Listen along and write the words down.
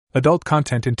Adult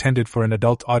content intended for an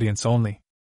adult audience only.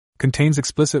 Contains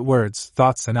explicit words,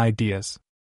 thoughts, and ideas.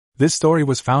 This story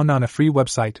was found on a free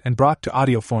website and brought to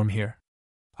audio form here.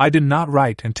 I did not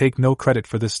write and take no credit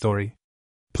for this story.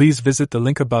 Please visit the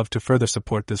link above to further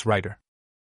support this writer.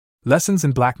 Lessons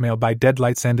in Blackmail by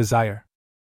Deadlights and Desire.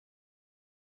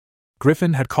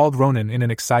 Griffin had called Ronan in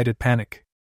an excited panic.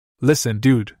 Listen,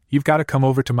 dude, you've gotta come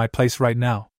over to my place right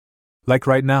now. Like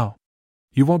right now.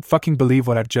 You won't fucking believe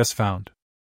what I've just found.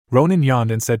 Ronan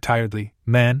yawned and said tiredly,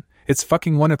 man, it's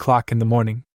fucking 1 o'clock in the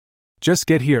morning. Just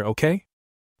get here, okay?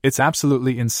 It's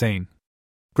absolutely insane.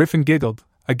 Griffin giggled,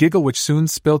 a giggle which soon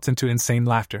spilt into insane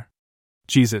laughter.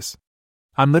 Jesus.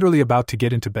 I'm literally about to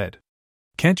get into bed.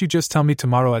 Can't you just tell me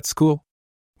tomorrow at school?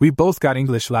 We both got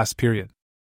English last period.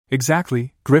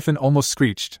 Exactly, Griffin almost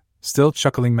screeched, still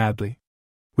chuckling madly.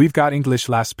 We've got English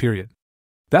last period.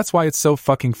 That's why it's so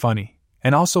fucking funny,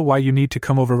 and also why you need to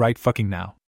come over right fucking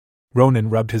now. Ronan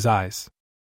rubbed his eyes.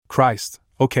 Christ,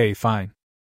 okay, fine.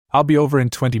 I'll be over in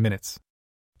 20 minutes.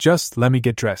 Just let me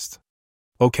get dressed.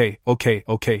 Okay.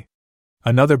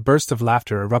 Another burst of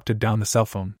laughter erupted down the cell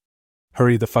phone.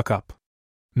 Hurry the fuck up.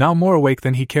 Now more awake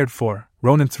than he cared for,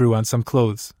 Ronan threw on some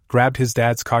clothes, grabbed his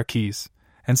dad's car keys,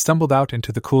 and stumbled out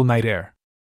into the cool night air.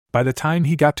 By the time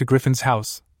he got to Griffin's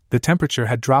house, the temperature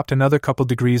had dropped another couple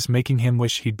degrees, making him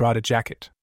wish he'd brought a jacket.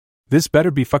 This better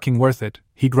be fucking worth it,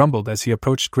 he grumbled as he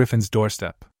approached Griffin's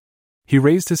doorstep. He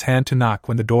raised his hand to knock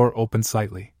when the door opened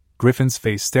slightly, Griffin's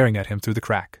face staring at him through the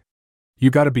crack. You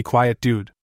gotta be quiet,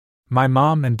 dude. My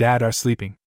mom and dad are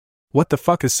sleeping. What the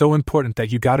fuck is so important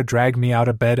that you gotta drag me out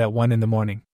of bed at 1 in the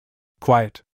morning?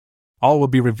 Quiet. All will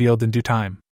be revealed in due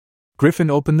time. Griffin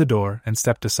opened the door and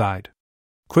stepped aside.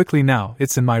 Quickly now,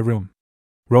 it's in my room.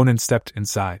 Ronan stepped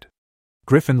inside.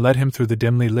 Griffin led him through the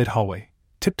dimly lit hallway,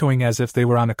 tiptoeing as if they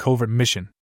were on a covert mission.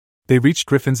 They reached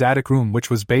Griffin's attic room, which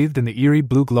was bathed in the eerie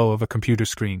blue glow of a computer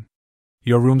screen.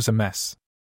 Your room's a mess.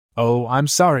 Oh, I'm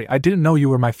sorry, I didn't know you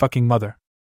were my fucking mother.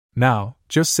 Now,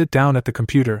 just sit down at the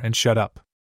computer and shut up.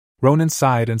 Ronan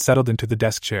sighed and settled into the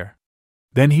desk chair.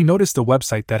 Then he noticed the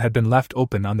website that had been left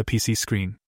open on the PC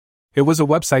screen. It was a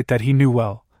website that he knew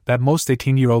well, that most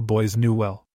 18-year-old boys knew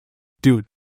well. Dude,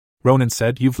 Ronan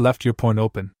said, you've left your porn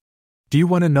open. Do you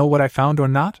want to know what I found or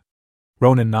not?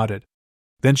 Ronan nodded.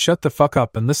 Then shut the fuck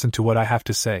up and listen to what I have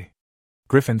to say.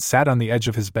 Griffin sat on the edge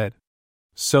of his bed.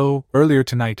 So, earlier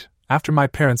tonight, after my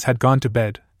parents had gone to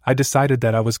bed, I decided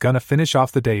that I was gonna finish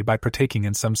off the day by partaking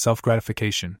in some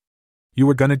self-gratification. You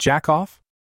were gonna jack off?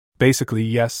 Basically,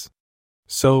 yes.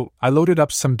 So, I loaded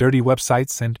up some dirty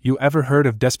websites, and you ever heard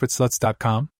of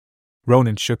DesperateSluts.com?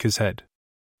 Ronan shook his head.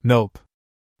 Nope.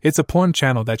 It's a porn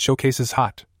channel that showcases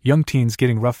hot, young teens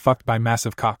getting rough fucked by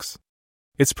massive cocks.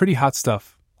 It's pretty hot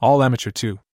stuff, all amateur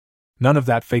too. None of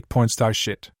that fake porn star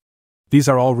shit. These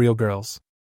are all real girls.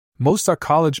 Most are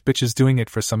college bitches doing it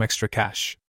for some extra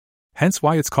cash. Hence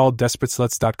why it's called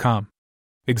DesperateSluts.com.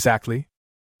 Exactly.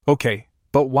 Okay,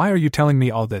 but why are you telling me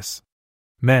all this?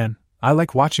 Man, I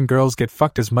like watching girls get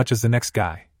fucked as much as the next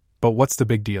guy, but what's the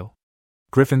big deal?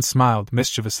 Griffin smiled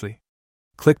mischievously.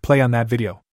 Click play on that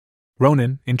video.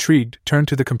 Ronan, intrigued, turned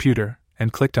to the computer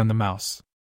and clicked on the mouse.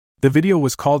 The video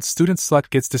was called Student Slut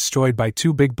Gets Destroyed by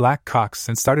Two Big Black Cocks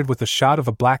and started with a shot of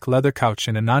a black leather couch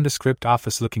in a nondescript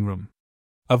office-looking room.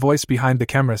 A voice behind the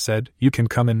camera said, You can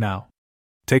come in now.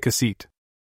 Take a seat.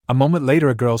 A moment later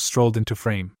a girl strolled into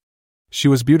frame. She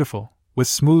was beautiful, with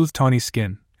smooth tawny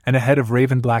skin, and a head of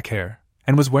raven black hair,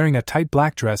 and was wearing a tight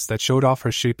black dress that showed off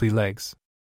her shapely legs.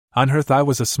 On her thigh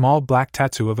was a small black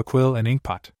tattoo of a quill and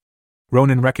inkpot.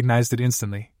 Ronan recognized it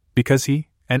instantly, because he,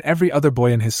 and every other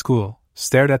boy in his school,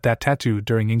 stared at that tattoo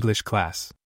during English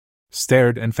class.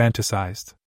 Stared and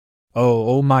fantasized.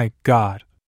 Oh my God,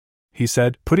 he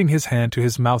said, putting his hand to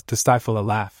his mouth to stifle a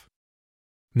laugh.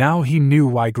 Now he knew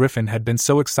why Griffin had been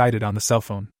so excited on the cell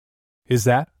phone. Is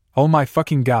that, oh my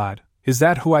fucking God, is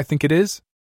that who I think it is?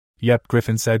 Yep,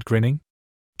 Griffin said, grinning.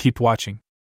 Keep watching.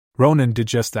 Ronan did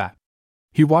just that.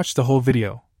 He watched the whole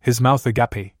video, his mouth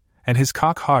agape, and his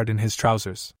cock hard in his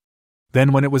trousers.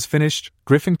 Then when it was finished,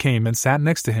 Griffin came and sat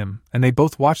next to him, and they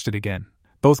both watched it again,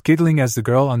 both giggling as the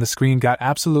girl on the screen got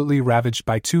absolutely ravaged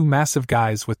by two massive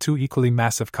guys with two equally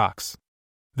massive cocks.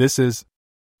 This is...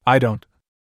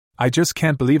 I just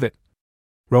can't believe it.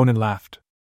 Ronan laughed.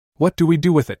 What do we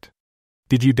do with it?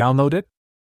 Did you download it?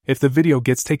 If the video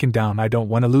gets taken down, I don't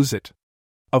want to lose it.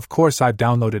 Of course I've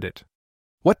downloaded it.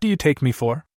 What do you take me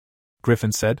for?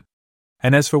 Griffin said.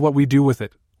 And as for what we do with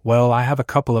it, well, I have a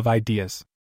couple of ideas.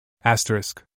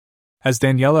 Asterisk. As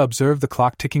Daniela observed the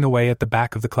clock ticking away at the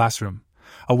back of the classroom,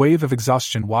 a wave of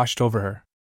exhaustion washed over her.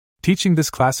 Teaching this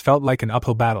class felt like an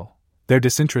uphill battle. Their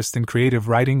disinterest in creative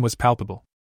writing was palpable.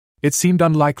 It seemed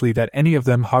unlikely that any of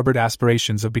them harbored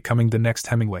aspirations of becoming the next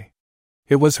Hemingway.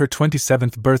 It was her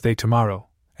 27th birthday tomorrow,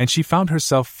 and she found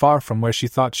herself far from where she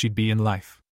thought she'd be in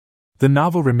life. The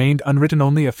novel remained unwritten,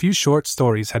 only a few short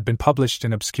stories had been published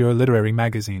in obscure literary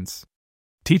magazines.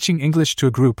 Teaching English to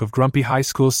a group of grumpy high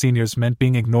school seniors meant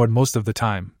being ignored most of the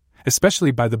time,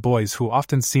 especially by the boys who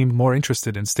often seemed more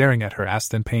interested in staring at her ass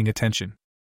than paying attention.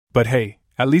 But hey,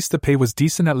 at least the pay was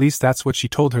decent, at least that's what she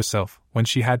told herself when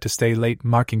she had to stay late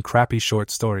marking crappy short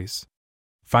stories.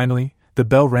 Finally, the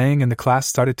bell rang and the class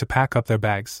started to pack up their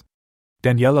bags.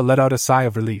 Daniela let out a sigh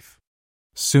of relief.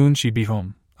 Soon she'd be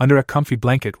home, under a comfy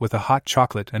blanket with a hot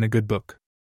chocolate and a good book.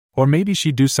 Or maybe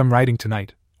she'd do some writing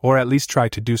tonight, or at least try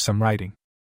to do some writing.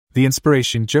 The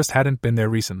inspiration just hadn't been there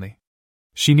recently.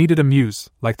 She needed a muse,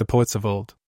 like the poets of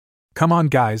old. Come on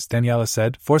guys, Daniela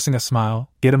said, forcing a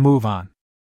smile, get a move on.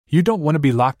 You don't want to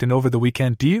be locked in over the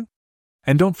weekend, do you?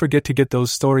 And don't forget to get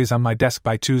those stories on my desk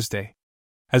by Tuesday.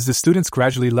 As the students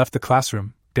gradually left the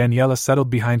classroom, Daniela settled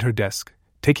behind her desk,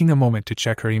 taking a moment to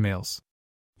check her emails.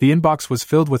 The inbox was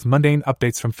filled with mundane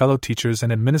updates from fellow teachers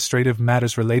and administrative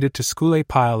matters related to school, a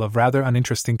pile of rather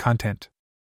uninteresting content.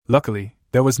 Luckily,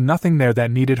 there was nothing there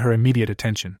that needed her immediate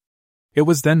attention. It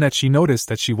was then that she noticed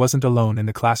that she wasn't alone in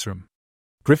the classroom.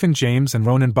 Griffin James and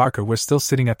Ronan Barker were still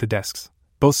sitting at the desks,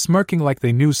 both smirking like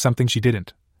they knew something she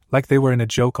didn't, like they were in a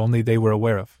joke only they were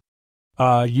aware of.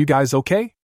 You guys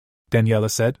okay?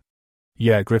 Daniela said.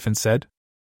 Yeah, Griffin said.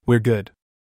 We're good.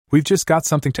 We've just got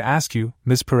something to ask you,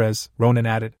 Ms. Perez, Ronan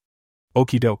added.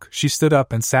 Okie doke. She stood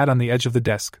up and sat on the edge of the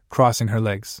desk, crossing her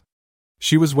legs.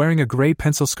 She was wearing a gray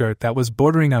pencil skirt that was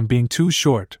bordering on being too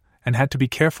short, and had to be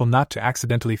careful not to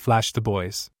accidentally flash the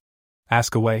boys.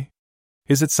 Ask away.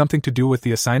 Is it something to do with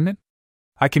the assignment?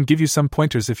 I can give you some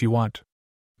pointers if you want.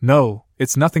 No,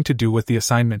 it's nothing to do with the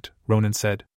assignment, Ronan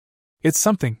said. It's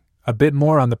something, a bit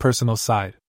more on the personal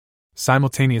side.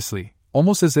 Simultaneously,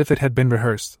 almost as if it had been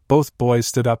rehearsed, both boys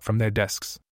stood up from their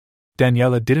desks.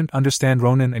 Daniela didn't understand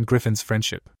Ronan and Griffin's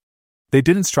friendship. They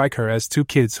didn't strike her as two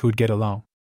kids who'd get along.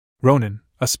 Ronan,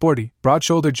 a sporty,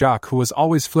 broad-shouldered jock who was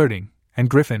always flirting, and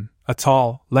Griffin, a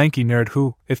tall, lanky nerd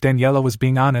who, if Daniela was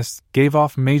being honest, gave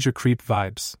off major creep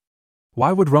vibes.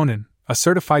 Why would Ronan, a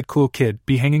certified cool kid,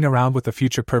 be hanging around with a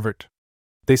future pervert?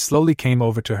 They slowly came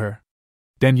over to her.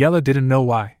 Daniela didn't know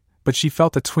why, but she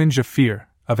felt a twinge of fear,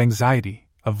 of anxiety,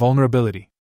 of vulnerability.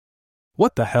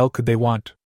 What the hell could they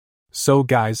want? So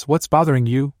guys, what's bothering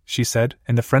you? She said,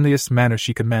 in the friendliest manner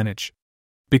she could manage.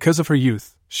 Because of her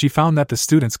youth, she found that the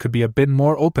students could be a bit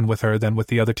more open with her than with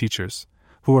the other teachers,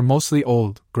 who were mostly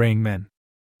old, graying men.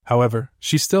 However,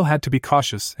 she still had to be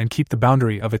cautious and keep the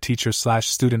boundary of a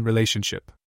teacher-slash-student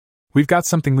relationship. We've got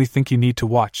something we think you need to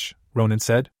watch, Ronan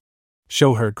said.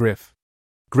 Show her, Griff.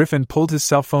 Griffin pulled his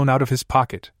cell phone out of his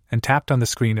pocket and tapped on the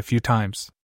screen a few times.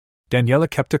 Daniela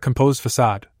kept a composed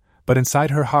facade, but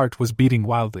inside her heart was beating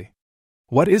wildly.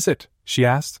 What is it? She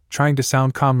asked, trying to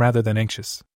sound calm rather than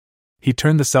anxious. He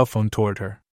turned the cell phone toward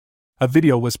her. A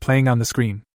video was playing on the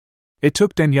screen. It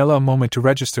took Daniela a moment to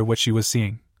register what she was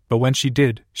seeing, but when she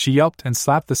did, she yelped and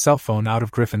slapped the cell phone out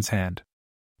of Griffin's hand.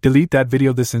 Delete that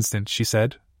video this instant, she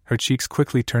said, her cheeks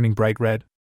quickly turning bright red.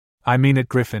 I mean it,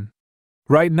 Griffin.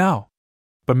 Right now.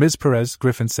 But Ms. Perez,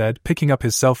 Griffin said, picking up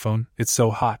his cell phone, it's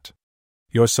so hot.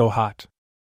 You're so hot.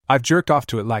 I've jerked off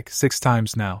to it like 6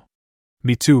 times now.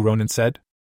 Me too, Ronan said.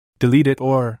 Delete it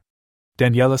or...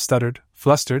 Daniela stuttered,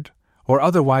 flustered, or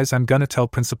otherwise I'm gonna tell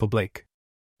Principal Blake.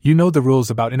 You know the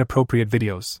rules about inappropriate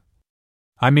videos.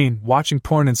 I mean, watching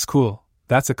porn in school,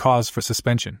 that's a cause for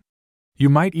suspension. You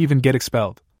might even get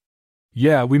expelled.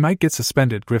 Yeah, we might get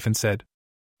suspended, Griffin said.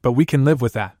 But we can live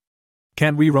with that.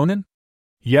 Can't we, Ronan?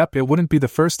 Yep, it wouldn't be the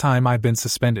first time I've been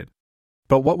suspended.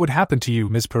 But what would happen to you,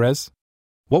 Ms. Perez?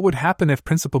 What would happen if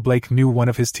Principal Blake knew one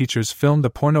of his teachers filmed the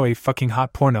porno, a fucking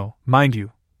hot porno, mind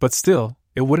you, but still,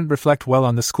 it wouldn't reflect well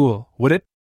on the school, would it?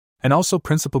 And also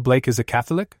Principal Blake is a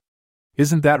Catholic?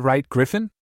 Isn't that right,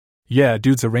 Griffin? Yeah,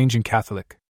 dude's a raging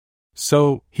Catholic.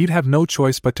 So, he'd have no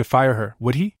choice but to fire her,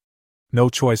 would he? No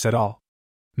choice at all.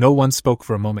 No one spoke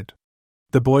for a moment.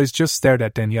 The boys just stared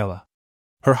at Daniela.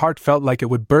 Her heart felt like it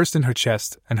would burst in her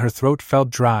chest, and her throat felt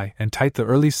dry and tight, the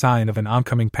early sign of an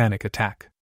oncoming panic attack.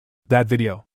 That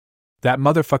video. That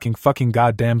motherfucking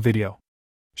goddamn video.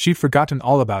 She'd forgotten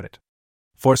all about it.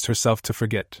 Forced herself to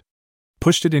forget.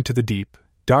 Pushed it into the deep,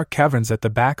 dark caverns at the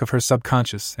back of her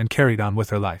subconscious and carried on with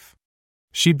her life.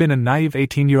 She'd been a naive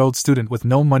 18-year-old student with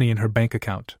no money in her bank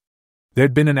account.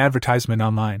 There'd been an advertisement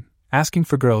online, asking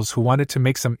for girls who wanted to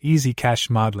make some easy cash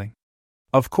modeling.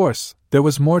 Of course, there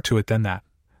was more to it than that,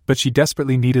 but she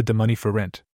desperately needed the money for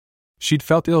rent. She'd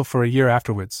felt ill for a year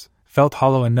afterwards, felt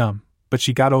hollow and numb, but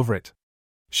she got over it.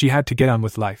 She had to get on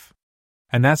with life.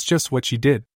 And that's just what she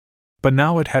did. But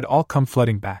now it had all come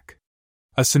flooding back.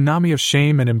 A tsunami of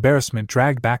shame and embarrassment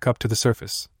dragged back up to the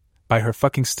surface. By her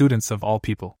fucking students of all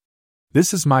people.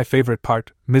 "This is my favorite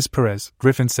part, Ms. Perez,"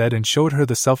 Griffin said and showed her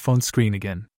the cell phone screen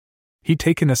again. He'd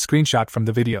taken a screenshot from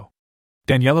the video.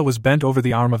 Daniela was bent over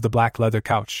the arm of the black leather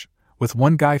couch, with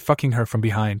one guy fucking her from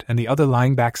behind and the other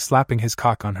lying back slapping his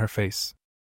cock on her face.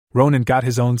 Ronan got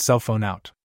his own cell phone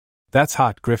out. "That's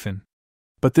hot, Griffin.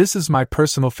 But this is my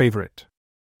personal favorite."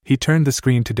 He turned the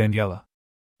screen to Daniela.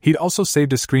 He'd also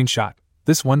saved a screenshot,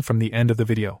 this one from the end of the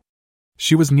video.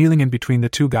 She was kneeling in between the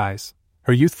two guys,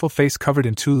 her youthful face covered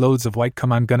in 2 loads of white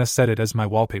cum. "I'm gonna set it as my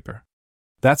wallpaper."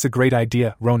 "That's a great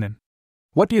idea, Ronan.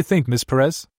 What do you think, Miss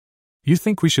Perez? You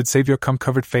think we should save your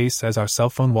cum-covered face as our cell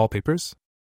phone wallpapers?"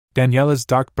 Daniela's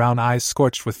dark brown eyes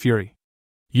scorched with fury.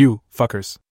 "You,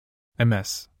 fuckers.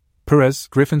 Ms. Perez,"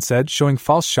 Griffin said, showing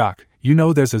false shock, "you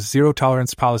know there's a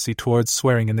zero-tolerance policy towards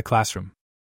swearing in the classroom.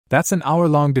 That's an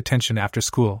hour-long detention after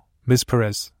school, Ms.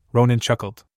 Perez," Ronan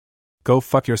chuckled. "Go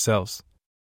fuck yourselves.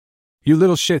 You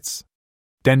little shits."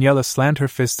 Daniela slammed her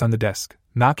fist on the desk,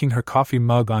 knocking her coffee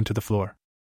mug onto the floor.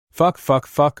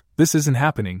 Fuck, this isn't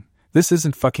happening. This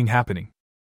isn't fucking happening.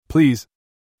 Please,"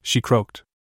 she croaked.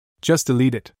 "Just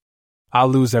delete it. I'll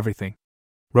lose everything."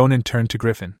 Ronan turned to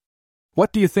Griffin.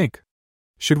 "What do you think?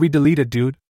 Should we delete it,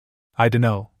 dude?" "I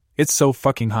dunno, it's so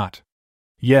fucking hot."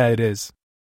 "Yeah, it is."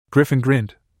 Griffin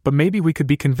grinned, "But maybe we could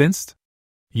be convinced?"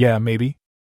 "Yeah, maybe,"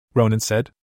 Ronan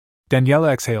said.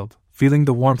 Daniela exhaled, feeling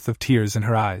the warmth of tears in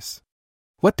her eyes.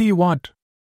 "What do you want?"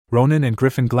 Ronan and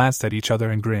Griffin glanced at each other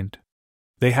and grinned.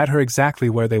 They had her exactly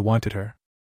where they wanted her.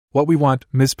 "What we want,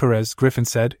 Ms. Perez," Griffin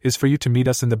said, "is for you to meet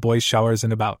us in the boys' showers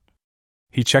in about."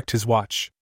 He checked his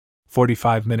watch.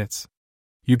 45 minutes.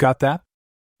 "You got that?"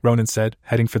 Ronan said,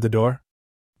 heading for the door.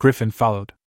 Griffin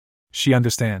followed. "She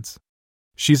understands.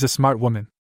 She's a smart woman.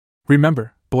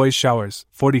 Remember, boys' showers,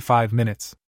 45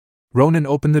 minutes. Ronan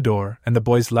opened the door, and the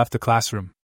boys left the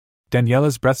classroom.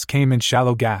 Daniela's breaths came in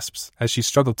shallow gasps as she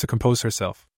struggled to compose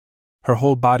herself. Her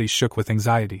whole body shook with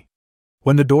anxiety.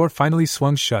 When the door finally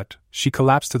swung shut, she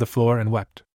collapsed to the floor and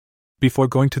wept. Before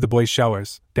going to the boys'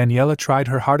 showers, Daniela tried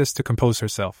her hardest to compose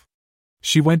herself.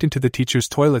 She went into the teachers'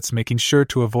 toilets, making sure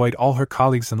to avoid all her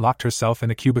colleagues, and locked herself in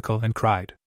a cubicle and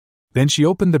cried. Then she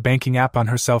opened the banking app on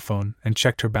her cell phone and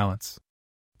checked her balance.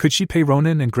 Could she pay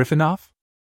Ronan and Griffin off?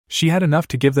 She had enough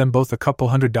to give them both a couple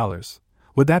 $100.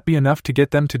 Would that be enough to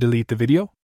get them to delete the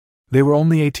video? They were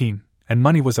only 18, and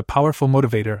money was a powerful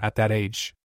motivator at that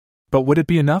age. But would it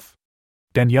be enough?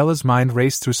 Daniela's mind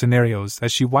raced through scenarios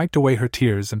as she wiped away her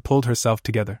tears and pulled herself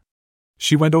together.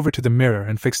 She went over to the mirror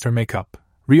and fixed her makeup,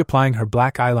 reapplying her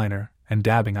black eyeliner and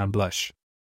dabbing on blush.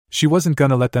 She wasn't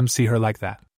gonna let them see her like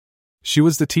that. She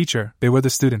was the teacher, they were the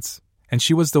students, and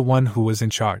she was the one who was in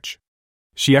charge.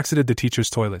 She exited the teachers'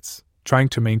 toilets, trying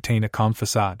to maintain a calm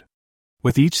facade.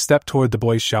 With each step toward the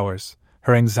boys' showers,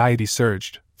 her anxiety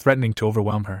surged, threatening to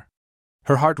overwhelm her.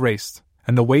 Her heart raced,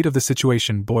 and the weight of the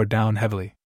situation bore down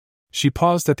heavily. She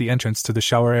paused at the entrance to the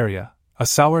shower area, a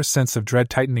sour sense of dread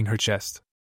tightening her chest.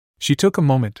 She took a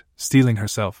moment, steeling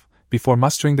herself, before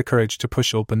mustering the courage to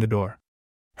push open the door.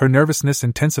 Her nervousness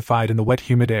intensified in the wet,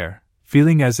 humid air,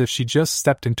 feeling as if she just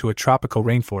stepped into a tropical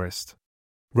rainforest.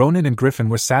 Ronan and Griffin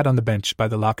were sat on the bench by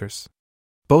the lockers.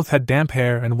 Both had damp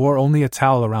hair and wore only a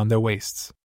towel around their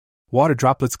waists. Water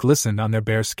droplets glistened on their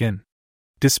bare skin.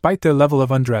 Despite their level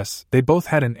of undress, they both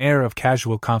had an air of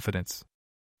casual confidence.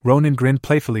 Ronan grinned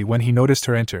playfully when he noticed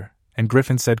her enter, and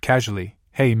Griffin said casually,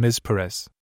 "Hey, Ms. Perez.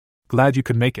 Glad you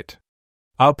could make it."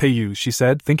 "I'll pay you," she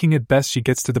said, thinking it best she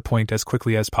gets to the point as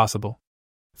quickly as possible.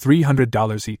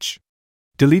 $300 each.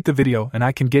 Delete the video and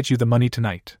I can get you the money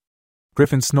tonight.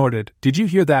 Griffin snorted. "Did you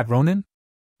hear that, Ronan?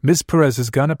 Ms. Perez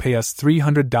is gonna pay us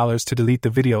 $300 to delete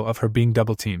the video of her being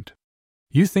double-teamed.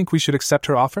 You think we should accept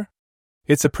her offer?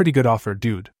 It's a pretty good offer,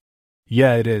 dude."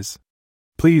 "Yeah, it is.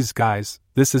 Please, guys,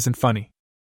 this isn't funny,"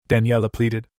 Daniela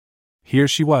pleaded. Here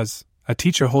she was, a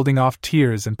teacher holding off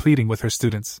tears and pleading with her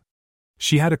students.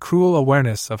 She had a cruel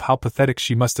awareness of how pathetic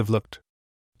she must have looked.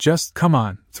 "Just, come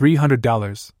on,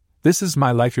 $300. This is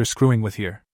my life you're screwing with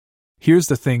here. Here's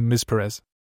the thing, Ms. Perez,"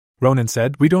 Ronan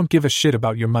said, "we don't give a shit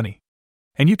about your money.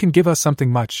 And you can give us something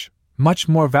much, much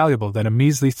more valuable than a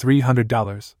measly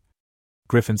 $300.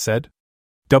 Griffin said.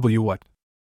 What?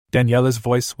 Daniela's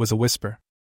voice was a whisper.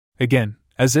 Again,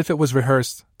 as if it was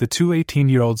rehearsed, the two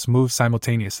 18-year-olds moved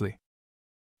simultaneously.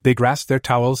 They grasped their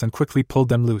towels and quickly pulled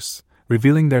them loose,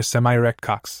 revealing their semi-erect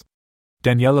cocks.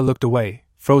 Daniela looked away,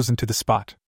 frozen to the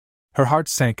spot. Her heart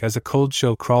sank as a cold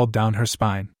chill crawled down her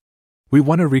spine. "We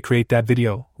want to recreate that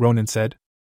video," Ronan said.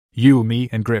 "You, me,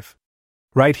 and Griff.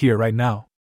 Right here, right now.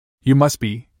 You must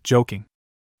be joking,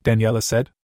 Daniela said.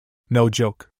 No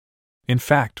joke. In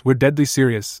fact, we're deadly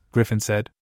serious, Griffin said.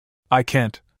 I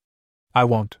can't. I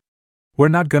won't. We're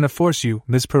not gonna force you,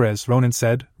 Ms. Perez, Ronan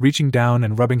said, reaching down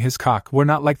and rubbing his cock. We're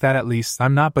not like that, at least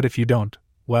I'm not, but if you don't,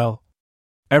 well.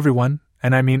 Everyone,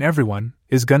 and I mean everyone,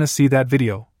 is gonna see that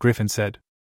video, Griffin said.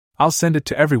 I'll send it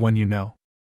to everyone you know.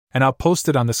 And I'll post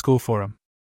it on the school forum.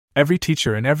 Every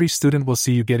teacher and every student will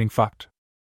see you getting fucked.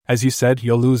 As you said,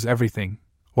 you'll lose everything,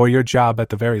 or your job at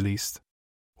the very least.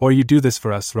 Or you do this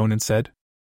for us, Ronan said.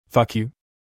 Fuck you.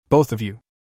 Both of you.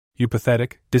 You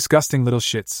pathetic, disgusting little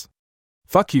shits.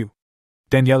 Fuck you.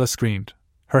 Daniela screamed,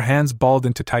 her hands balled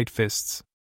into tight fists.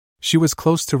 She was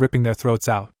close to ripping their throats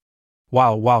out.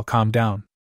 Wow, calm down.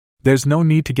 There's no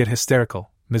need to get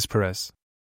hysterical, Ms. Perez.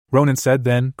 Ronan said.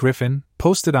 Then, Griffin,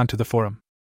 post it onto the forum.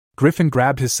 Griffin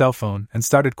grabbed his cell phone and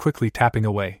started quickly tapping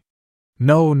away.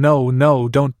 No,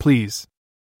 don't please.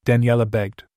 Daniela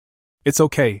begged. It's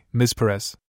okay, Ms.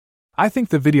 Perez. I think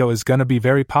the video is gonna be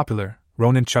very popular,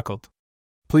 Ronan chuckled.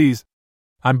 Please.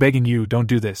 I'm begging you, don't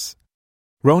do this.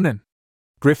 Ronan.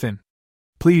 Griffin.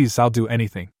 Please, I'll do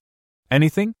anything.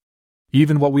 Anything?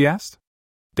 Even what we asked?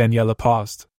 Daniela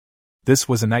paused. This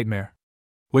was a nightmare.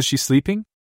 Was she sleeping?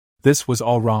 This was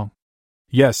all wrong.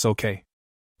 Yes, okay.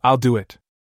 I'll do it.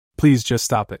 Please just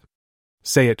stop it.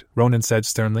 Say it, Ronan said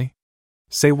sternly.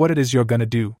 Say what it is you're gonna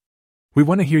do. We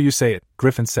want to hear you say it,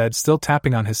 Griffin said, still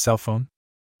tapping on his cell phone.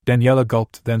 Daniela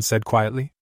gulped, then said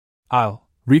quietly. I'll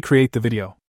recreate the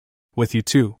video. With you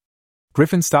too.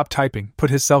 Griffin stopped typing, put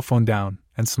his cell phone down,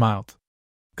 and smiled.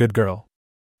 Good girl.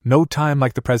 No time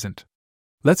like the present.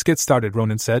 Let's get started,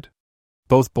 Ronan said.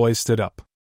 Both boys stood up.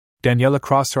 Daniela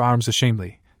crossed her arms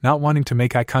ashamedly, not wanting to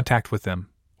make eye contact with them,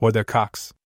 or their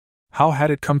cocks. How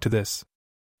had it come to this?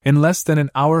 In less than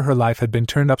an hour her life had been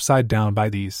turned upside down by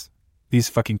these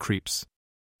fucking creeps.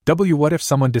 What if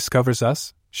someone discovers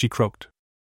us? She croaked.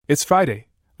 It's Friday,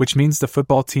 which means the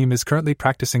football team is currently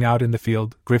practicing out in the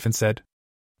field, Griffin said.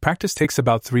 Practice takes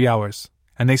about 3 hours,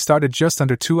 and they started just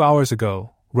under 2 hours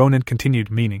ago, Ronan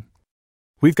continued, meaning.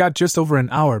 We've got just over an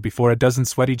hour before a dozen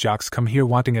sweaty jocks come here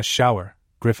wanting a shower,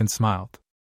 Griffin smiled.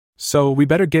 So we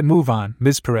better move on,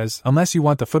 Ms. Perez, unless you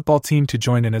want the football team to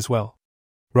join in as well.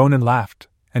 Ronan laughed,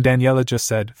 and Daniela just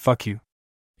said, fuck you.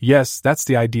 Yes, that's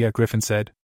the idea, Griffin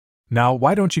said. Now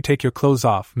why don't you take your clothes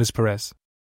off, Ms. Perez?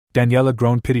 Daniela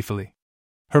groaned pitifully.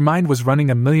 Her mind was running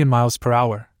a million miles per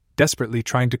hour, desperately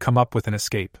trying to come up with an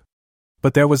escape.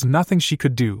 But there was nothing she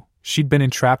could do. She'd been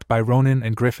entrapped by Ronan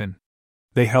and Griffin.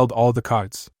 They held all the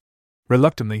cards.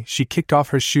 Reluctantly, she kicked off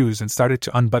her shoes and started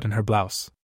to unbutton her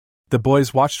blouse. The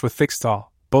boys watched with fixed awe,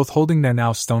 both holding their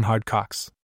now stone-hard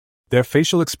cocks. Their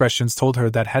facial expressions told her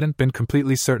that hadn't been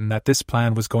completely certain that this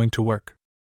plan was going to work.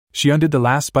 She undid the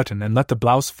last button and let the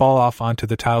blouse fall off onto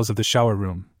the tiles of the shower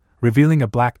room, revealing a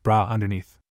black bra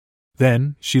underneath.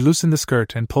 Then, she loosened the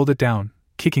skirt and pulled it down,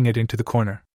 kicking it into the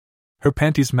corner. Her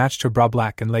panties matched her bra,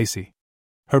 black and lacy.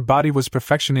 Her body was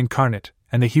perfection incarnate,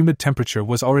 and the humid temperature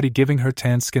was already giving her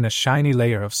tan skin a shiny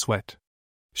layer of sweat.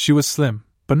 She was slim,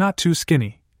 but not too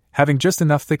skinny, having just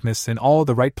enough thickness in all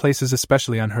the right places,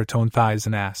 especially on her toned thighs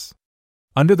and ass.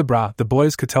 Under the bra, the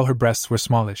boys could tell her breasts were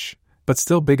smallish, but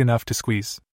still big enough to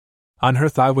squeeze. On her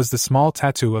thigh was the small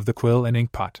tattoo of the quill and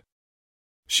ink pot.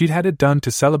 She'd had it done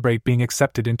to celebrate being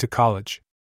accepted into college.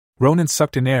 Ronan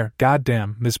sucked in air.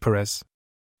 Goddamn, Ms. Perez.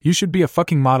 You should be a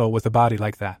fucking model with a body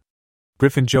like that.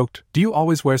 Griffin joked. Do you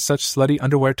always wear such slutty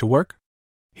underwear to work?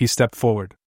 He stepped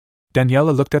forward.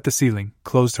 Daniela looked at the ceiling,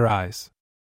 closed her eyes.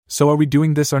 So are we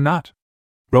doing this or not?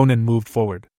 Ronan moved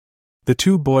forward. The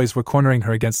two boys were cornering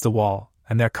her against the wall,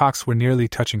 and their cocks were nearly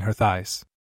touching her thighs.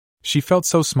 She felt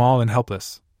so small and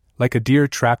helpless, like a deer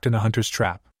trapped in a hunter's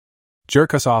trap.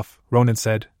 Jerk us off, Ronan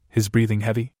said, his breathing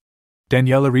heavy.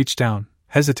 Daniela reached down,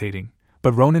 hesitating,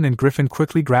 but Ronan and Griffin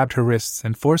quickly grabbed her wrists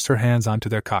and forced her hands onto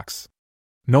their cocks.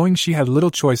 Knowing she had little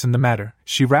choice in the matter,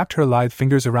 she wrapped her lithe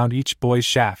fingers around each boy's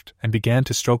shaft and began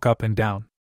to stroke up and down.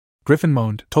 Griffin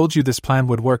moaned. Told you this plan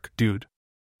would work, dude.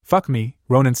 Fuck me,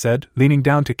 Ronan said, leaning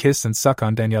down to kiss and suck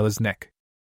on Daniela's neck.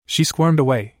 She squirmed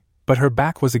away, but her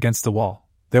back was against the wall.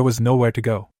 There was nowhere to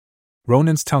go.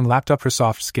 Ronan's tongue lapped up her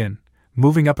soft skin,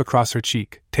 moving up across her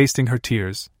cheek, tasting her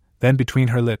tears, then between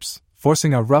her lips,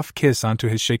 forcing a rough kiss onto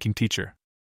his shaking teacher.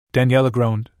 Daniela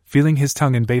groaned, feeling his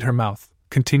tongue invade her mouth,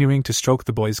 continuing to stroke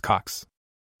the boy's cocks.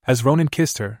 As Ronan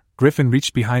kissed her, Griffin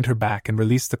reached behind her back and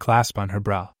released the clasp on her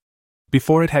brow.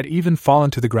 Before it had even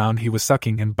fallen to the ground, he was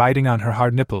sucking and biting on her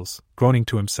hard nipples, groaning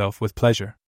to himself with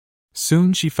pleasure.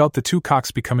 Soon she felt the two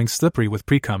cocks becoming slippery with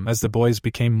pre-cum as the boys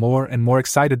became more and more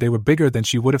excited. They were bigger than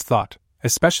she would have thought,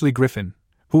 especially Griffin,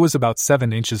 who was about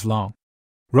 7 inches long.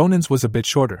 Ronan's was a bit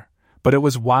shorter, But it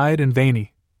was wide and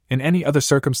veiny. In any other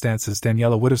circumstances,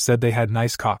 Daniela would have said they had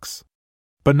nice cocks.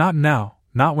 But not now,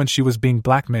 not when she was being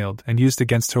blackmailed and used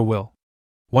against her will.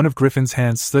 One of Griffin's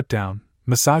hands slipped down,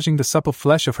 massaging the supple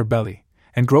flesh of her belly,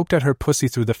 and groped at her pussy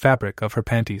through the fabric of her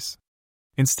panties.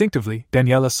 Instinctively,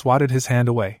 Daniela swatted his hand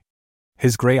away.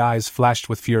 His gray eyes flashed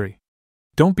with fury.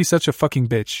 "Don't be such a fucking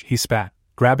bitch," he spat,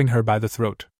 grabbing her by the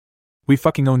throat. "We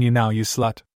fucking own you now, you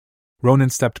slut." Ronan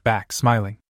stepped back,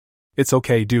 smiling. "It's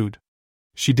okay, dude.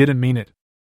 She didn't mean it."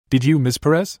 "Did you, Ms.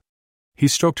 Perez?" He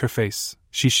stroked her face.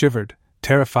 She shivered,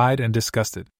 terrified and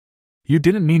disgusted. "You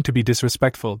didn't mean to be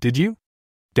disrespectful, did you?"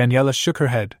 Daniela shook her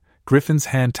head, Griffin's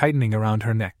hand tightening around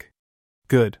her neck.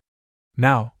 "Good.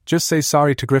 Now, just say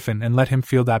sorry to Griffin and let him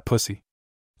feel that pussy."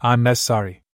 "I'm mess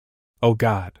sorry." "Oh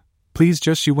God. Please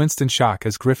just," she winced in shock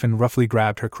as Griffin roughly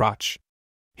grabbed her crotch.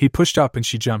 He pushed up and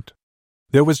she jumped.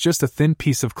 There was just a thin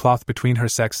piece of cloth between her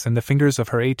sex and the fingers of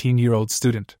her 18-year-old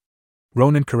student.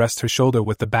 Ronan caressed her shoulder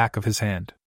with the back of his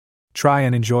hand. "Try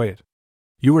and enjoy it.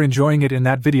 You were enjoying it in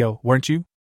that video, weren't you?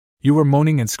 You were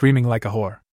moaning and screaming like a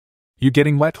whore." "You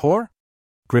getting wet, whore?"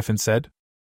 Griffin said.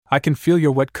 "I can feel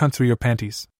your wet cunt through your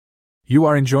panties. You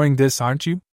are enjoying this, aren't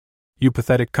you? You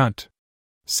pathetic cunt.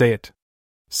 Say it.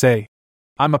 Say,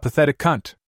 I'm a pathetic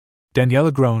cunt."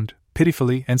 Daniela groaned,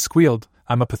 pitifully, and squealed,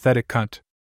 "I'm a pathetic cunt."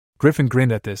 Griffin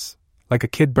grinned at this, like a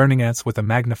kid burning ants with a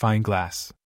magnifying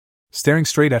glass. Staring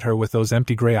straight at her with those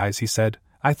empty gray eyes, he said,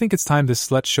 "I think it's time this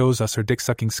slut shows us her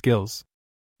dick-sucking skills."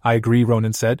 "I agree,"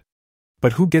 Ronan said.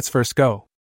 "But who gets first go?"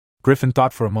 Griffin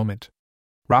thought for a moment.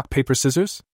 "Rock, paper,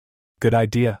 scissors? Good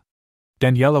idea."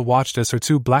 Daniela watched as her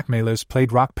two blackmailers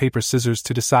played rock, paper, scissors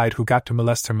to decide who got to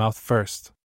molest her mouth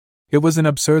first. It was an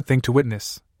absurd thing to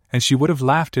witness, and she would have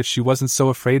laughed if she wasn't so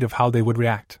afraid of how they would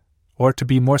react, or to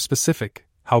be more specific,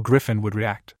 how Griffin would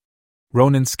react.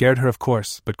 Ronan scared her, of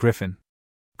course, but Griffin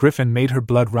made her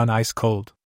blood run ice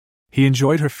cold. He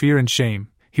enjoyed her fear and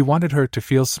shame. He wanted her to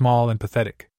feel small and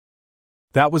pathetic.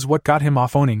 That was what got him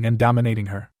off owning and dominating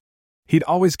her. He'd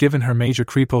always given her major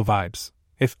creepo vibes,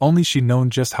 if only she'd known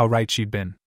just how right she'd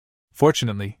been.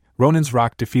 Fortunately, Ronan's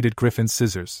rock defeated Griffin's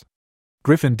scissors.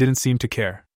 Griffin didn't seem to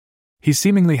care. He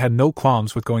seemingly had no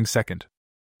qualms with going second.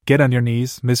 "Get on your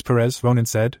knees, Ms. Perez," Ronan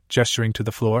said, gesturing to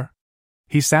the floor.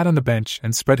 He sat on the bench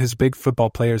and spread his big football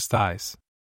player's thighs.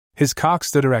 His cock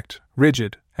stood erect,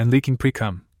 rigid, and leaking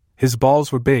pre-cum. His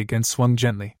balls were big and swung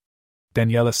gently.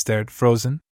 Daniela stared,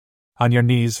 frozen. "On your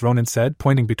knees," Ronan said,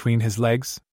 pointing between his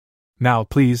legs. "Now,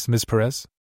 please, Ms. Perez."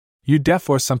 "You deaf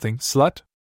or something, slut?"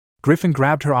 Griffin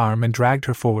grabbed her arm and dragged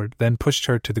her forward, then pushed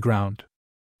her to the ground.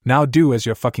 "Now do as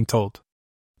you're fucking told."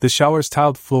 The shower's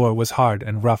tiled floor was hard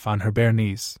and rough on her bare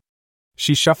knees.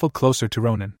 She shuffled closer to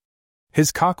Ronan.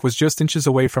 His cock was just inches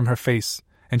away from her face,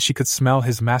 and she could smell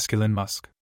his masculine musk.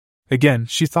 Again,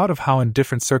 she thought of how in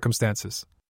different circumstances.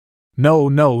 No,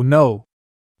 no, no!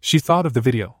 She thought of the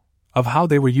video, of how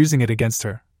they were using it against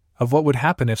her, of what would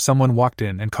happen if someone walked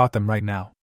in and caught them right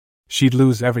now. She'd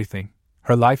lose everything.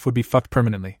 Her life would be fucked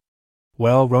permanently.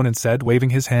 "Well," Ronan said,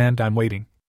 waving his hand, "I'm waiting."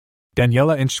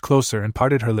 Daniela inched closer and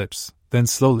parted her lips. Then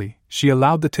slowly, she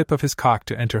allowed the tip of his cock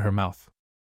to enter her mouth.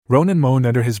 Ronan moaned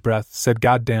under his breath, said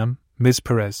 "Goddamn, Ms.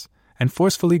 Perez," and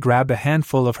forcefully grabbed a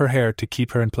handful of her hair to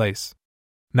keep her in place.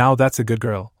 "Now that's a good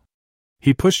girl."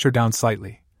 He pushed her down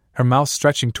slightly, her mouth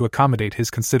stretching to accommodate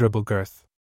his considerable girth.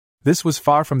 This was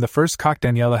far from the first cock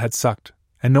Daniela had sucked,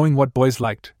 and knowing what boys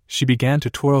liked, she began to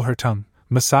twirl her tongue,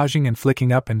 massaging and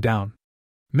flicking up and down.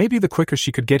 Maybe the quicker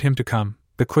she could get him to come,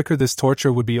 the quicker this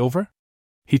torture would be over?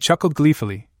 He chuckled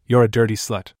gleefully. "You're a dirty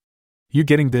slut. You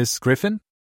getting this, Griffin?"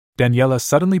 Daniela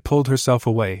suddenly pulled herself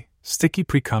away, sticky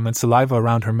pre-cum and saliva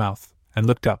around her mouth, and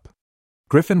looked up.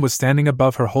 Griffin was standing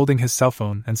above her holding his cell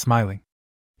phone and smiling.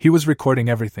 He was recording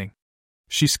everything.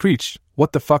 She screeched,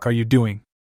 "What the fuck are you doing?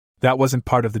 That wasn't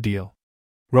part of the deal."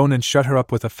 Ronan shut her up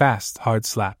with a fast, hard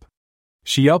slap.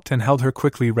 She yelped and held her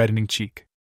quickly reddening cheek.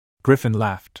 Griffin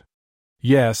laughed.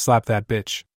 "Yeah, slap that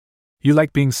bitch. You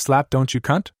like being slapped, don't you,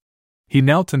 cunt?" He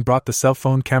knelt and brought the cell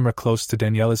phone camera close to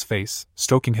Daniela's face,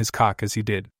 stroking his cock as he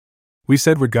did. "We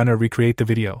said we're gonna recreate the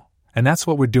video, and that's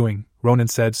what we're doing," Ronan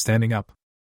said, standing up.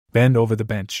 "Bend over the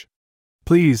bench.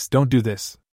 Please, don't do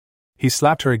this." He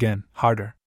slapped her again,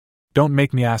 harder. "Don't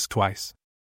make me ask twice."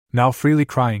 Now freely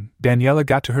crying, Daniela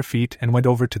got to her feet and went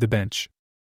over to the bench.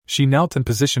 She knelt and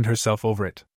positioned herself over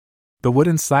it. The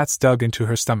wooden slats dug into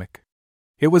her stomach.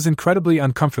 It was incredibly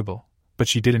uncomfortable, but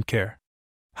she didn't care.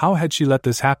 How had she let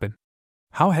this happen?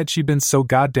 How had she been so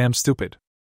goddamn stupid?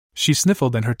 She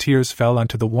sniffled and her tears fell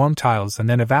onto the warm tiles and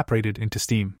then evaporated into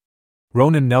steam.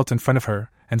 Ronan knelt in front of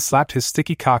her and slapped his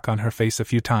sticky cock on her face a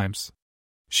few times.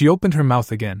 She opened her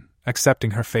mouth again,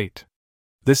 accepting her fate.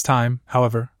 This time,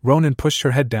 however, Ronan pushed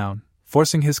her head down,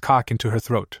 forcing his cock into her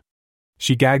throat.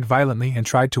 She gagged violently and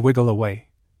tried to wiggle away,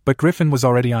 but Griffin was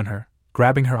already on her,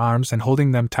 grabbing her arms and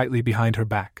holding them tightly behind her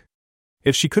back.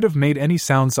 If she could have made any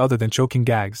sounds other than choking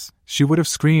gags, she would have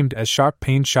screamed as sharp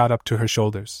pain shot up to her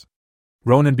shoulders.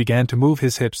 Ronan began to move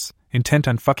his hips, intent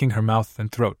on fucking her mouth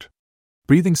and throat.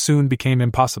 Breathing soon became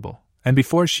impossible, and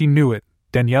before she knew it,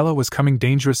 Daniela was coming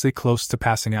dangerously close to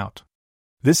passing out.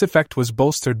 This effect was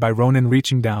bolstered by Ronan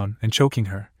reaching down and choking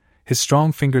her, his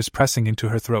strong fingers pressing into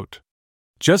her throat.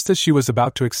 Just as she was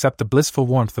about to accept the blissful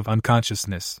warmth of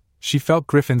unconsciousness, she felt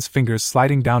Griffin's fingers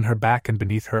sliding down her back and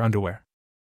beneath her underwear.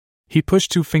 He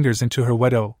pushed 2 fingers into her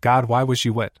wet, oh God, why was she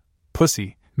wet,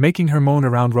 pussy, making her moan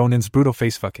around Ronan's brutal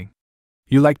face fucking.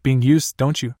 You like being used,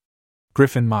 don't you?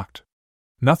 Griffin mocked.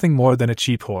 Nothing more than a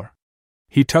cheap whore.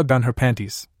 He tugged on her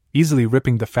panties, easily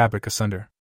ripping the fabric asunder.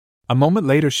 A moment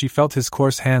later she felt his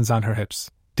coarse hands on her hips,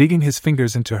 digging his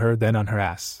fingers into her, then on her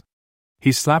ass.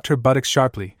 He slapped her buttocks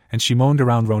sharply, and she moaned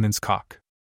around Ronan's cock.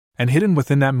 And hidden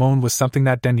within that moan was something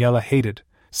that Daniela hated,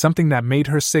 something that made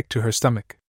her sick to her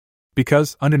stomach.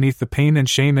 Because, underneath the pain and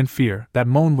shame and fear, that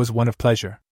moan was one of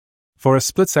pleasure. For a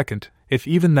split second, if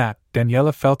even that,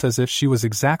 Daniela felt as if she was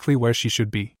exactly where she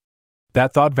should be.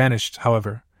 That thought vanished,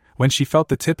 however, when she felt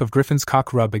the tip of Griffin's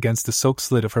cock rub against the soaked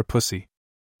slit of her pussy.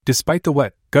 Despite the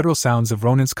wet, guttural sounds of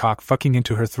Ronan's cock fucking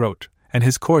into her throat, and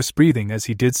his coarse breathing as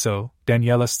he did so,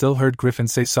 Daniela still heard Griffin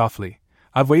say softly,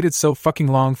 I've waited so fucking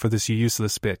long for this, you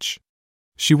useless bitch.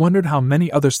 She wondered how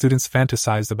many other students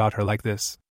fantasized about her like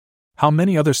this. How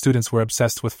many other students were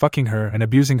obsessed with fucking her and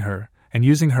abusing her, and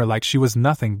using her like she was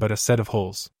nothing but a set of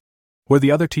holes. Were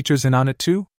the other teachers in on it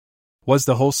too? Was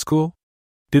the whole school?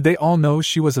 Did they all know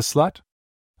she was a slut?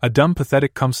 A dumb,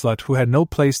 pathetic cum-slut who had no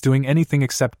place doing anything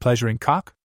except pleasuring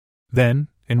cock? Then,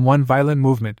 in one violent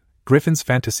movement, Griffin's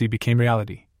fantasy became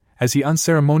reality, as he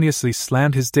unceremoniously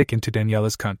slammed his dick into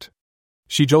Daniela's cunt.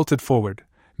 She jolted forward,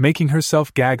 making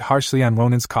herself gag harshly on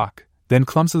Ronan's cock, then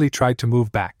clumsily tried to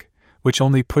move back, which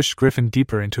only pushed Griffin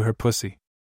deeper into her pussy.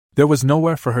 There was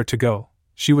nowhere for her to go.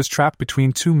 She was trapped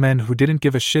between 2 men who didn't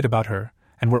give a shit about her,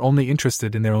 and were only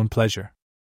interested in their own pleasure.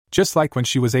 Just like when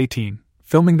she was 18,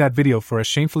 filming that video for a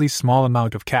shamefully small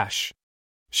amount of cash.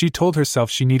 She told herself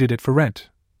she needed it for rent,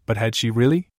 but had she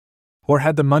really? Or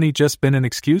had the money just been an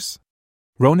excuse?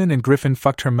 Ronan and Griffin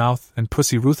fucked her mouth and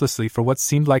pussy ruthlessly for what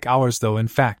seemed like hours, though in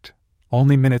fact,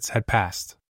 only minutes had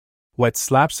passed. Wet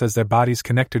slaps as their bodies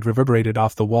connected reverberated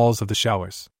off the walls of the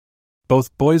showers.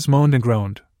 Both boys moaned and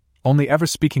groaned, only ever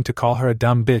speaking to call her a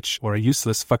dumb bitch or a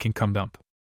useless fucking cum-dump.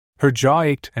 Her jaw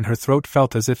ached and her throat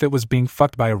felt as if it was being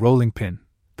fucked by a rolling pin.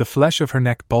 The flesh of her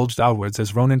neck bulged outwards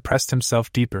as Ronan pressed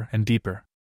himself deeper and deeper.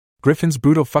 Griffin's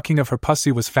brutal fucking of her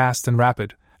pussy was fast and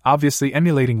rapid, obviously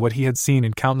emulating what he had seen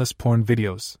in countless porn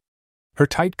videos. Her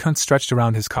tight cunt stretched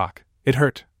around his cock. It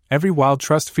hurt, every wild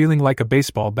thrust feeling like a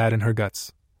baseball bat in her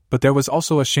guts. But there was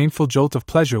also a shameful jolt of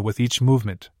pleasure with each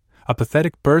movement, a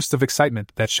pathetic burst of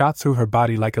excitement that shot through her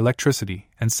body like electricity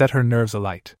and set her nerves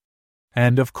alight.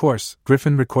 And, of course,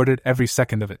 Griffin recorded every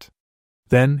second of it.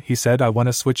 Then, he said, I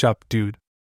wanna switch up, dude.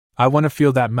 I wanna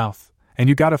feel that mouth, and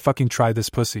you gotta fucking try this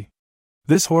pussy.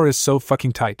 This whore is so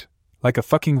fucking tight, like a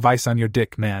fucking vice on your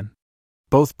dick, man.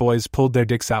 Both boys pulled their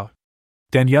dicks out.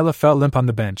 Daniela fell limp on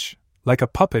the bench, like a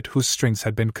puppet whose strings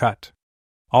had been cut.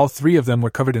 All 3 of them were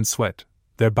covered in sweat,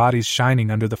 their bodies shining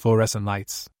under the fluorescent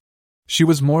lights. She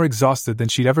was more exhausted than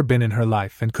she'd ever been in her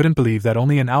life and couldn't believe that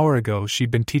only an hour ago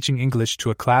she'd been teaching English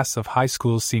to a class of high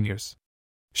school seniors.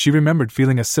 She remembered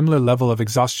feeling a similar level of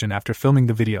exhaustion after filming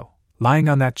the video, lying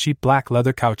on that cheap black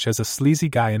leather couch as a sleazy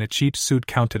guy in a cheap suit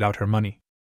counted out her money.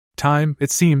 Time,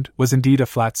 it seemed, was indeed a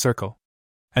flat circle.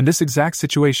 And this exact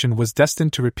situation was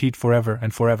destined to repeat forever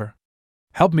and forever.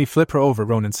 Help me flip her over,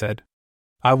 Ronan said.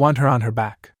 I want her on her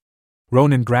back.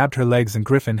 Ronan grabbed her legs and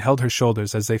Griffin held her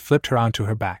shoulders as they flipped her onto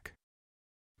her back.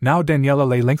 Now Daniela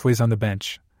lay lengthways on the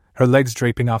bench, her legs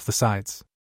draping off the sides.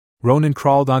 Ronan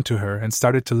crawled onto her and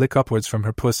started to lick upwards from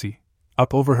her pussy,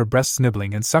 up over her breasts,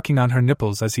 nibbling and sucking on her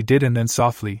nipples as he did, and then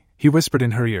softly, he whispered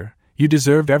in her ear, You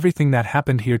deserved everything that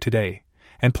happened here today,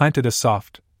 and planted a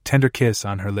soft, tender kiss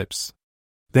on her lips.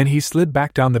 Then he slid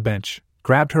back down the bench,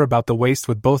 grabbed her about the waist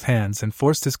with both hands and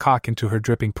forced his cock into her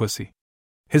dripping pussy.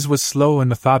 His was slow and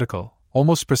methodical,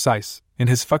 almost precise, in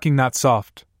his fucking not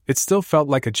soft. It still felt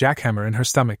like a jackhammer in her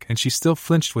stomach and she still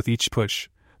flinched with each push,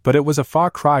 but it was a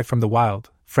far cry from the wild,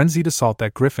 frenzied assault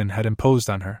that Griffin had imposed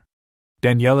on her.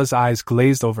 Daniela's eyes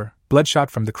glazed over,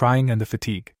 bloodshot from the crying and the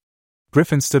fatigue.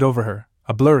 Griffin stood over her,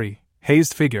 a blurry,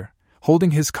 hazed figure,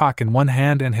 holding his cock in one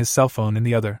hand and his cell phone in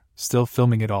the other, still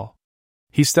filming it all.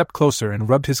 He stepped closer and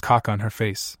rubbed his cock on her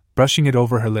face, brushing it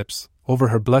over her lips, over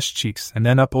her blushed cheeks and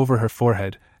then up over her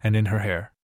forehead and in her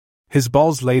hair. His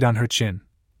balls laid on her chin.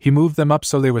 He moved them up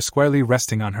so they were squarely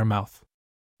resting on her mouth.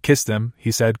 "Kiss them,"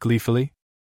 he said gleefully.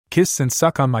 "Kiss and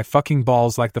suck on my fucking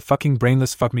balls like the fucking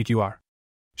brainless fuckmeat you are."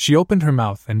 She opened her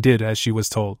mouth and did as she was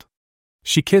told.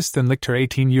 She kissed and licked her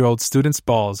 18-year-old student's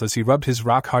balls as he rubbed his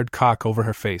rock-hard cock over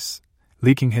her face,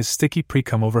 leaking his sticky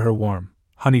pre-cum over her warm,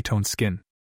 honey-toned skin.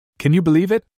 "Can you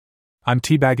believe it? I'm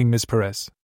teabagging Ms. Perez."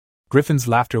 Griffin's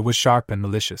laughter was sharp and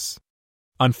malicious.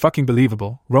 "Unfucking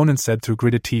believable," Ronan said through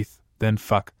gritted teeth, then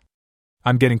fuck.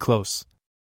 "I'm getting close."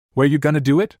 "Where you gonna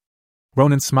do it?"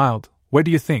 Ronan smiled. "Where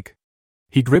do you think?"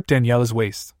 He gripped Daniela's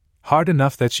waist, hard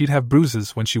enough that she'd have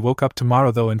bruises when she woke up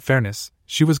tomorrow, though in fairness,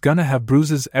 she was gonna have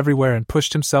bruises everywhere, and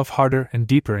pushed himself harder and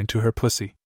deeper into her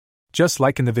pussy. "Just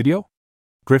like in the video?"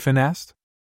 Griffin asked.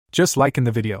 "Just like in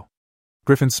the video."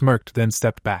 Griffin smirked, then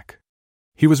stepped back.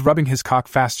 He was rubbing his cock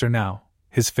faster now,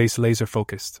 his face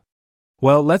laser-focused.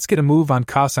 "Well, let's get a move on,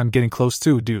 'cause I'm getting close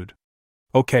too, dude."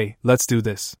 "Okay, let's do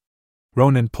this."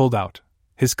 Ronan pulled out.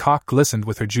 His cock glistened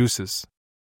with her juices.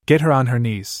 "Get her on her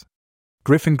knees."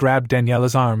 Griffin grabbed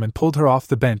Daniela's arm and pulled her off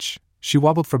the bench. She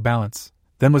wobbled for balance,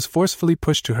 then was forcefully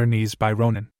pushed to her knees by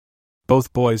Ronan.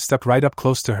 Both boys stepped right up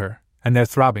close to her, and their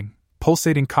throbbing,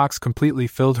 pulsating cocks completely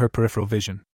filled her peripheral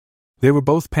vision. They were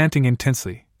both panting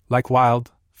intensely, like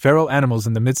wild, feral animals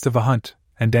in the midst of a hunt,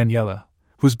 and Daniela,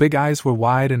 whose big eyes were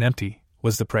wide and empty,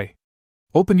 was the prey.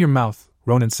 "Open your mouth,"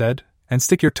 Ronan said, "and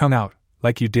stick your tongue out,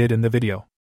 like you did in the video."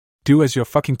 "Do as you're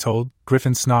fucking told,"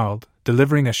 Griffin snarled,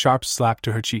 delivering a sharp slap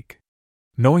to her cheek.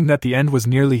 Knowing that the end was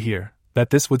nearly here, that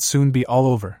this would soon be all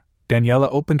over, Daniela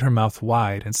opened her mouth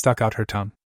wide and stuck out her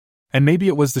tongue. And maybe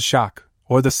it was the shock,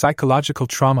 or the psychological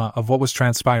trauma of what was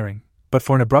transpiring, but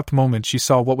for an abrupt moment she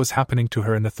saw what was happening to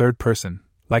her in the third person,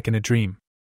 like in a dream.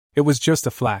 It was just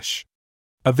a flash.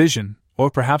 A vision,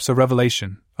 or perhaps a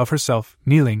revelation, of herself,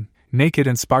 kneeling, naked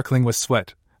and sparkling with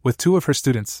sweat, with two of her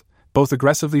students, both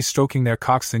aggressively stroking their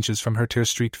cock cinches from her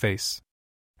tear-streaked face.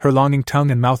 Her longing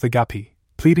tongue and mouth agape,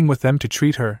 pleading with them to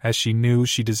treat her as she knew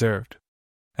she deserved.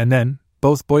 And then,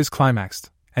 both boys climaxed,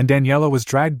 and Daniela was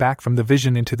dragged back from the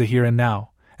vision into the here and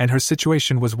now, and her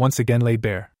situation was once again laid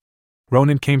bare.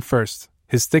 Ronan came first,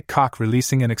 his thick cock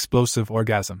releasing an explosive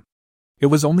orgasm. It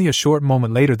was only a short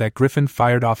moment later that Griffin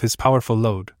fired off his powerful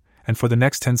load, and for the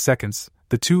next 10 seconds,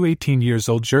 the two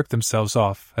 18-years-old jerked themselves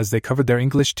off as they covered their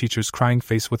English teacher's crying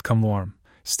face with cum-warm,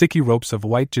 sticky ropes of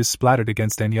white jizz splattered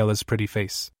against Daniela's pretty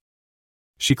face.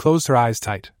 She closed her eyes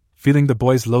tight, feeling the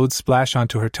boy's load splash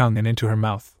onto her tongue and into her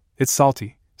mouth, its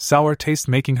salty, sour taste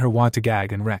making her want to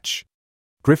gag and retch.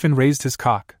 Griffin raised his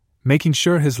cock, making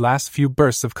sure his last few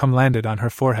bursts of cum landed on her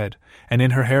forehead and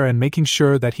in her hair, and making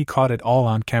sure that he caught it all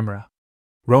on camera.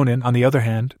 Ronan, on the other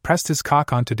hand, pressed his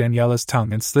cock onto Daniela's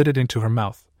tongue and slid it into her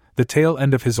mouth, the tail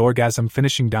end of his orgasm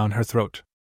finishing down her throat.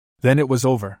 Then it was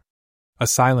over. A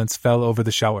silence fell over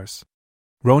the showers.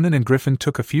 Ronan and Griffin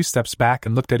took a few steps back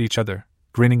and looked at each other,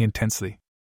 grinning intensely.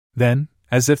 Then,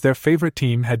 as if their favorite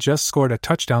team had just scored a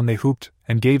touchdown, they whooped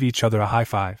and gave each other a high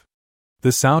five.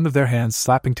 The sound of their hands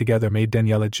slapping together made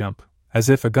Daniela jump, as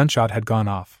if a gunshot had gone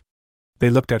off.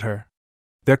 They looked at her.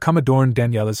 Their cum adorned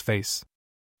Daniela's face.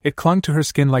 It clung to her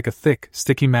skin like a thick,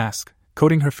 sticky mask,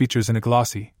 coating her features in a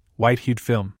glossy, white-hued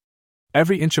film.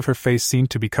 Every inch of her face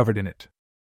seemed to be covered in it.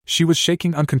 She was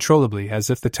shaking uncontrollably as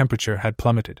if the temperature had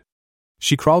plummeted.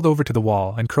 She crawled over to the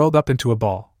wall and curled up into a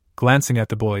ball, glancing at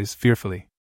the boys fearfully.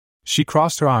 She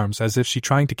crossed her arms as if she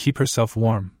trying to keep herself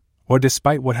warm, or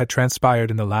despite what had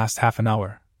transpired in the last half an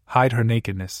hour, hide her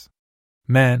nakedness.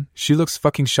 "Man, she looks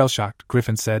fucking shell-shocked,"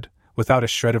 Griffin said, without a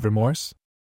shred of remorse.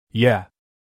 "Yeah."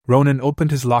 Ronan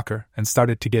opened his locker and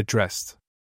started to get dressed.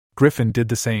 Griffin did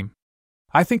the same.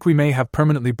 "I think we may have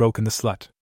permanently broken the slut."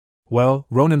 Well,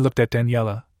 Ronan looked at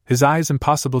Daniela, his eyes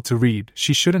impossible to read.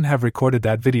 She shouldn't have recorded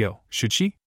that video, should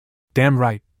she? "Damn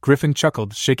right," Griffin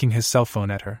chuckled, shaking his cell phone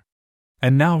at her.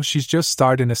 "And now she's just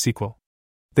starred in a sequel."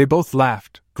 They both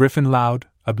laughed, Griffin loud,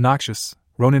 obnoxious,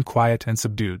 Ronan quiet and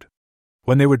subdued.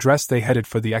 When they were dressed, they headed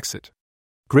for the exit.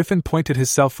 Griffin pointed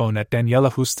his cell phone at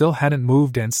Daniela, who still hadn't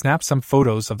moved, and snapped some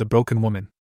photos of the broken woman.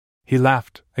 He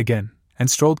laughed, again,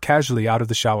 and strolled casually out of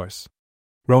the showers.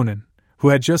 Ronan, who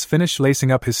had just finished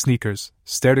lacing up his sneakers,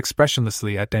 stared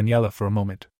expressionlessly at Daniela for a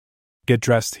moment. "Get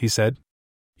dressed," he said.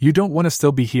 "You don't want to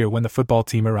still be here when the football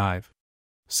team arrive.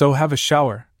 So have a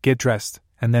shower, get dressed,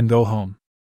 and then go home."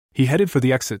 He headed for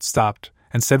the exit, stopped,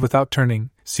 and said without turning,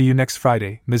 "See you next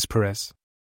Friday, Ms. Perez."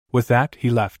 With that, he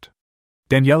left.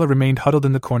 Daniela remained huddled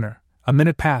in the corner. A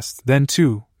minute passed, then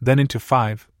 2, then into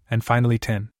 5, and finally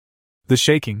 10. The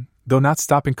shaking, though not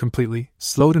stopping completely,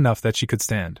 slowed enough that she could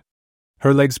stand.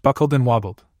 Her legs buckled and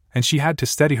wobbled, and she had to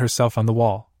steady herself on the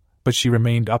wall, but she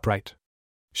remained upright.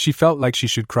 She felt like she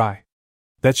should cry.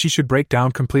 That she should break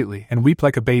down completely and weep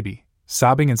like a baby,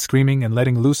 sobbing and screaming and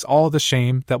letting loose all the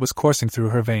shame that was coursing through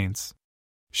her veins.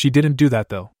 She didn't do that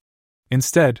though.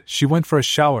 Instead, she went for a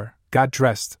shower, got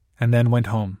dressed, and then went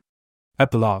home.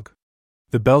 Epilogue.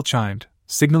 The bell chimed,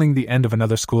 signaling the end of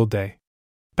another school day.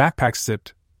 Backpacks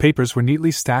zipped, papers were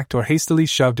neatly stacked or hastily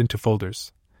shoved into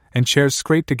folders, and chairs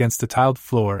scraped against the tiled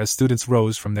floor as students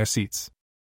rose from their seats.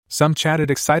 Some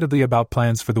chatted excitedly about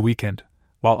plans for the weekend,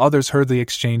 while others hurriedly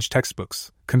exchanged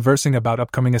textbooks, conversing about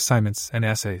upcoming assignments and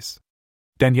essays.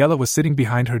 Daniela was sitting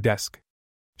behind her desk.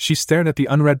 She stared at the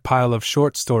unread pile of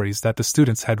short stories that the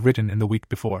students had written in the week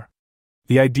before.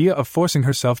 The idea of forcing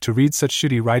herself to read such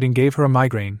shitty writing gave her a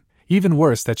migraine, even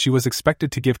worse that she was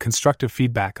expected to give constructive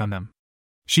feedback on them.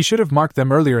 She should have marked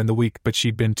them earlier in the week, but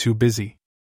she'd been too busy.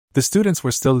 The students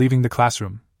were still leaving the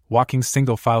classroom, walking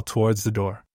single file towards the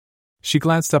door. She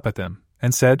glanced up at them,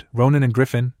 and said, "Ronan and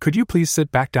Griffin, could you please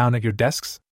sit back down at your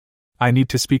desks? I need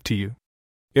to speak to you.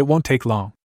 It won't take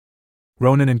long."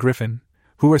 Ronan and Griffin,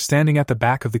 who were standing at the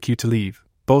back of the queue to leave,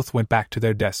 both went back to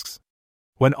their desks.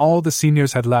 When all the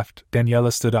seniors had left,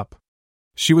 Daniela stood up.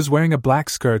 She was wearing a black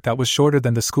skirt that was shorter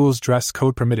than the school's dress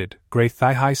code permitted, gray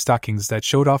thigh-high stockings that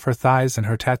showed off her thighs and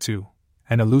her tattoo,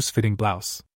 and a loose-fitting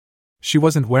blouse. She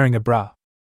wasn't wearing a bra.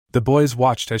 The boys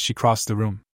watched as she crossed the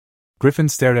room. Griffin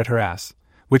stared at her ass,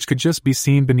 which could just be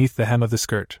seen beneath the hem of the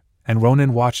skirt, and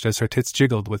Ronan watched as her tits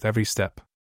jiggled with every step.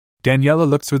 Daniela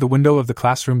looked through the window of the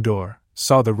classroom door,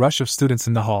 saw the rush of students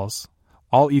in the halls,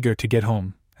 all eager to get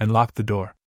home, and locked the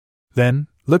door. Then,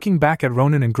 looking back at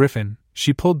Ronan and Griffin,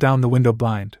 she pulled down the window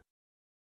blind,